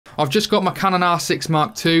I've just got my Canon R6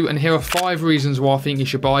 Mark II, and here are 5 reasons why I think you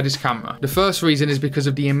should buy this camera. The first reason is because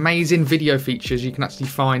of the amazing video features you can actually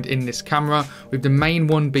find in this camera, with the main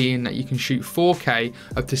one being that you can shoot 4K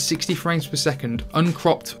up to 60 frames per second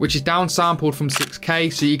uncropped, which is downsampled from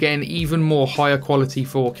 6K, so you get an even more higher quality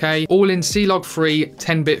 4K, all in C-Log free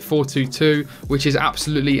 10-bit 422, which is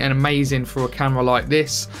absolutely amazing for a camera like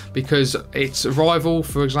this, because its rival,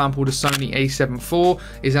 for example the Sony a7 IV,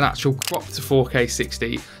 is an actual cropped 4K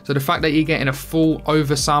 60. So the fact that you're getting a full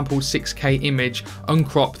oversampled 6K image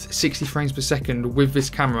uncropped 60 frames per second with this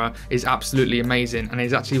camera is absolutely amazing, and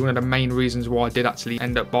is actually one of the main reasons why I did actually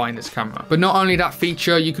end up buying this camera. But not only that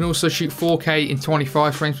feature, you can also shoot 4K in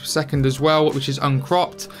 25 frames per second as well, which is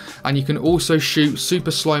uncropped, and you can also shoot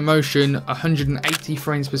super slow motion 180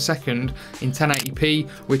 frames per second in 1080p,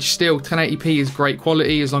 which still 1080p is great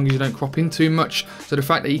quality as long as you don't crop in too much. So the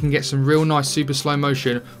fact that you can get some real nice super slow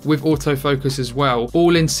motion with autofocus as well,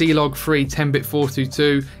 all in C-Log free 10-bit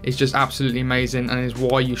 422, is just absolutely amazing, and is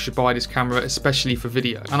why you should buy this camera, especially for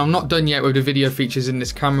video. And I'm not done yet with the video features in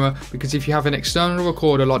this camera, because if you have an external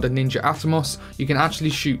recorder like the Ninja Atomos, you can actually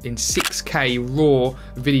shoot in 6K raw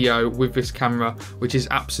video with this camera, which is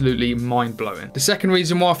absolutely mind-blowing. The second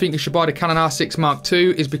reason why I think you should buy the Canon R6 Mark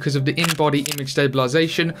II is because of the in-body image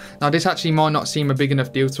stabilization. Now this actually might not seem a big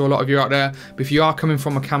enough deal to a lot of you out there, but if you are coming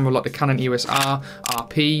from a camera like the Canon EOS R,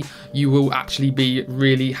 RP, you will actually be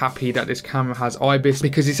really happy that this camera has IBIS,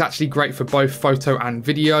 because it's actually great for both photo and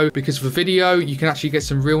video. Because for video, you can actually get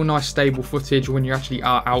some real nice stable footage when you actually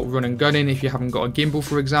are out run and gunning, if you haven't got a gimbal,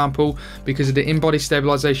 for example, because of the in-body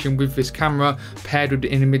stabilization with this camera paired with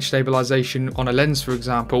the image stabilization on a lens, for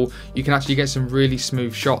example, you can actually get some really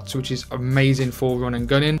smooth shots, which is amazing for run and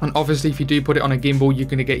gunning. And obviously if you do put it on a gimbal, you're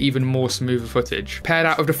going to get even more smoother footage. Paired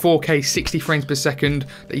out with the 4K 60 frames per second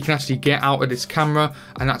that you can actually get out of this camera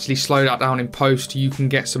and actually slow that down in post, you can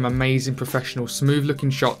get some amazing professional smooth looking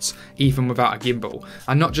shots even without a gimbal.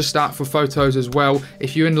 And not just that, for photos as well,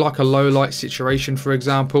 if you're in like a low light situation, for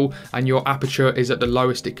example, and your aperture is at the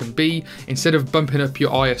lowest it can be, instead of bumping up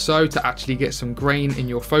your ISO to actually get some grain in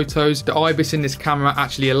your photos, the IBIS in this camera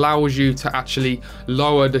actually allows you to actually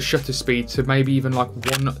lower the shutter speed to maybe even like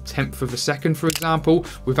 1/10 of a second, for example,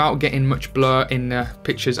 without getting much blur in the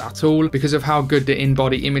pictures at all, because of how good the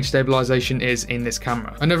in-body image stabilization is in this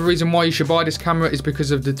camera. Another reason why you should buy this camera is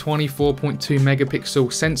because of the 24.2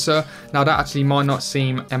 megapixel sensor. Now that actually might not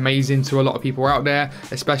seem amazing to a lot of people out there,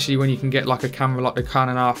 especially when you can get like a camera like the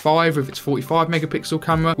Canon R5 with its 45 megapixel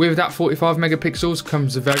camera. With that 45 megapixels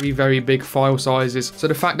comes very big file sizes, so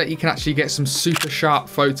the fact that you can actually get some super sharp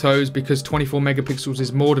photos, because 24 megapixels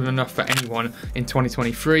is more than enough for anyone in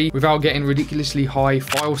 2023, without getting ridiculously high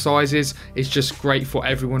file sizes, is just great for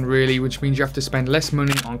everyone really, which means you have to spend less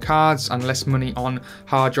money on cards and less money on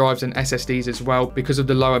hard drives and SSDs as well, because of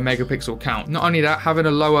the lower megapixel count. Not only that, having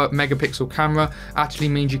a lower megapixel camera actually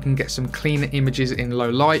means you can get some cleaner images in low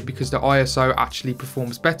light, because the ISO actually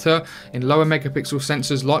performs better in lower megapixel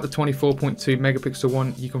sensors like the 24.2 megapixel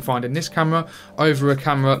one you can find in this camera, over a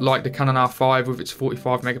camera like the Canon R5 with its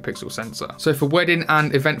 45 megapixel sensor. So for wedding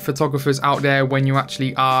and event photographers out there, when you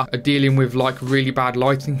actually are dealing with like really bad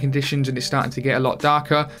lighting conditions and it's starting to get a lot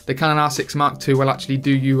darker, the Canon R6 Mark II will actually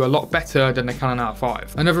do you a lot better than the Canon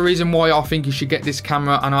R5. Another reason why I think you should get this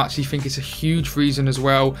camera, and I actually think it's a huge reason as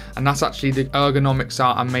well, and that's actually the ergonomics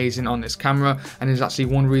are amazing on this camera, and is actually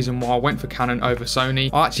one reason why I went for Canon over Sony.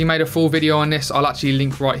 I actually made a full video on this, I'll actually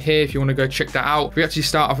link right here if you want to go check that out. If we actually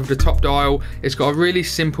start off with the top dial, it's got a really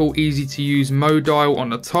simple, easy to use mode dial on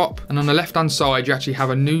the top, and on the left hand side you actually have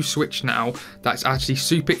a new switch now that's actually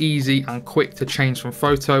super easy and quick to change from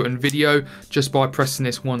photo and video just by pressing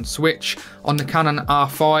this one switch. On the Canon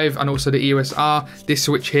R5 and also the EOS R, this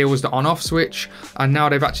switch here was the on-off switch, and now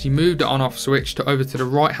they've actually moved the on-off switch to over to the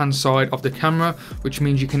right hand side of the camera, which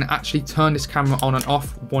means you can actually turn this camera on and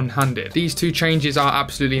off one-handed. These two changes are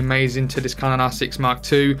absolutely amazing to this Canon R6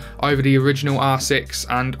 Mark II over the original R6,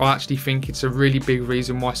 and I actually think it's a really big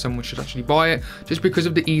reason why someone should actually buy it, just because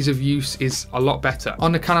of the ease of use is a lot better.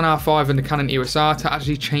 On the Canon R5 and the Canon EOS R, to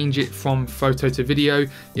actually change it from photo to video,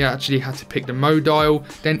 you actually had to pick the mode dial,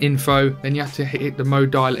 then info, then you have to hit the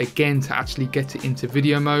mode dial again to actually get it into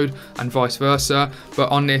video mode, and vice versa. But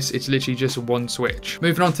on this, it's literally just one switch.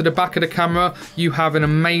 Moving on to the back of the camera, you have an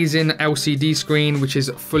amazing LCD screen which is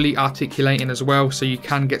fully articulating as well, so you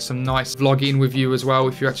can get some nice vlogging with you as well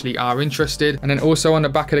if you actually are interested. And then also on the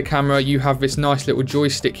back of the camera, you have this nice little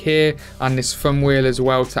joystick here and this thumb wheel as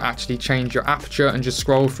well to actually change your aperture and just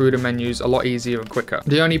scroll through the menus a lot easier and quicker.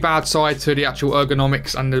 The only bad side to the actual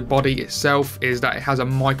ergonomics and the body itself is that it has a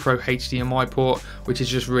micro HDMI port, which is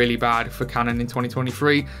just really bad for Canon in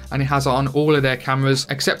 2023, and it has it on all of their cameras,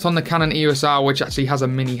 except on the Canon EOS R, which actually has a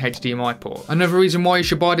mini HDMI port. Another reason why you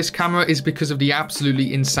should buy this camera is because of the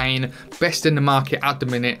absolutely insane, best in the market at the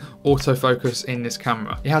minute, autofocus in this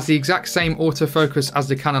camera. It has the exact same autofocus as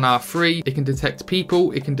the Canon R3. It can detect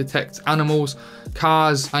people, it can detect animals,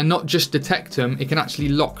 cars, and not just detect them, it can actually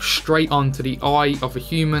lock straight onto the eye of a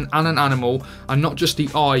human and an animal, and not just the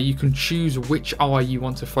eye, you can choose which eye you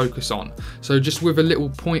want to focus on. So just with a little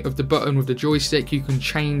point of the button with the joystick, you can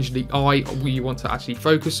change the eye you want to actually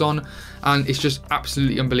focus on, and it's just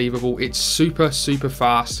absolutely unbelievable. It's super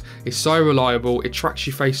fast, it's so reliable, it tracks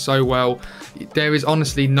your face so well. There is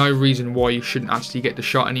honestly no reason why you shouldn't actually get the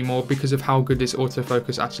shot anymore because of how good this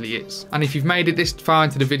autofocus actually is. And if you've made it this far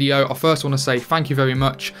into the video, I first want to say thank you very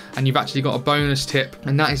much, and you've actually got a bonus tip,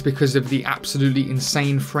 and that is because of the absolutely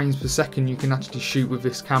insane frames per second you can actually shoot with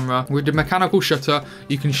this camera. With the mechanical shutter,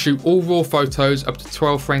 you can shoot all raw photos up to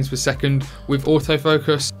 12 frames per second with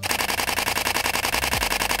autofocus.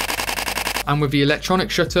 And with the electronic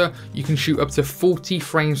shutter, you can shoot up to 40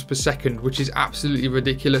 frames per second, which is absolutely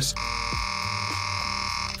ridiculous.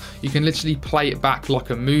 You can literally play it back like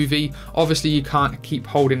a movie. Obviously, you can't keep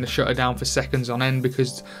holding the shutter down for seconds on end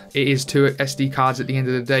because it is 2 SD cards at the end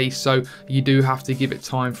of the day, so you do have to give it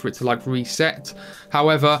time for it to like reset.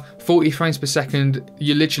 However, 40 frames per second,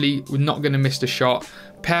 you're literally not going to miss the shot.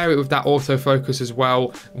 Pair it with that autofocus as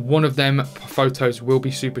well. One of them photos will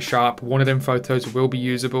be super sharp, one of them photos will be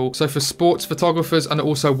usable. So for sports photographers and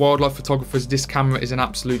also wildlife photographers, this camera is an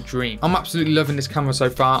absolute dream. I'm absolutely loving this camera so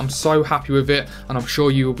far. I'm so happy with it, and I'm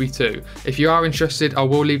sure you will be too. If you are interested, I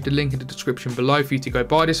will leave the link in the description below for you to go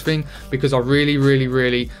buy this thing, because I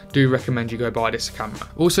really do recommend you go buy this camera.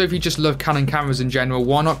 Also, if you just love Canon cameras in general,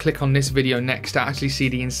 why not click on this video next to actually see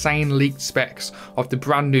the insane leaked specs of the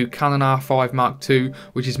brand new Canon R6 Mark II,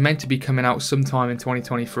 which is meant to be coming out sometime in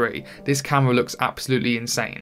 2023. This camera looks absolutely insane.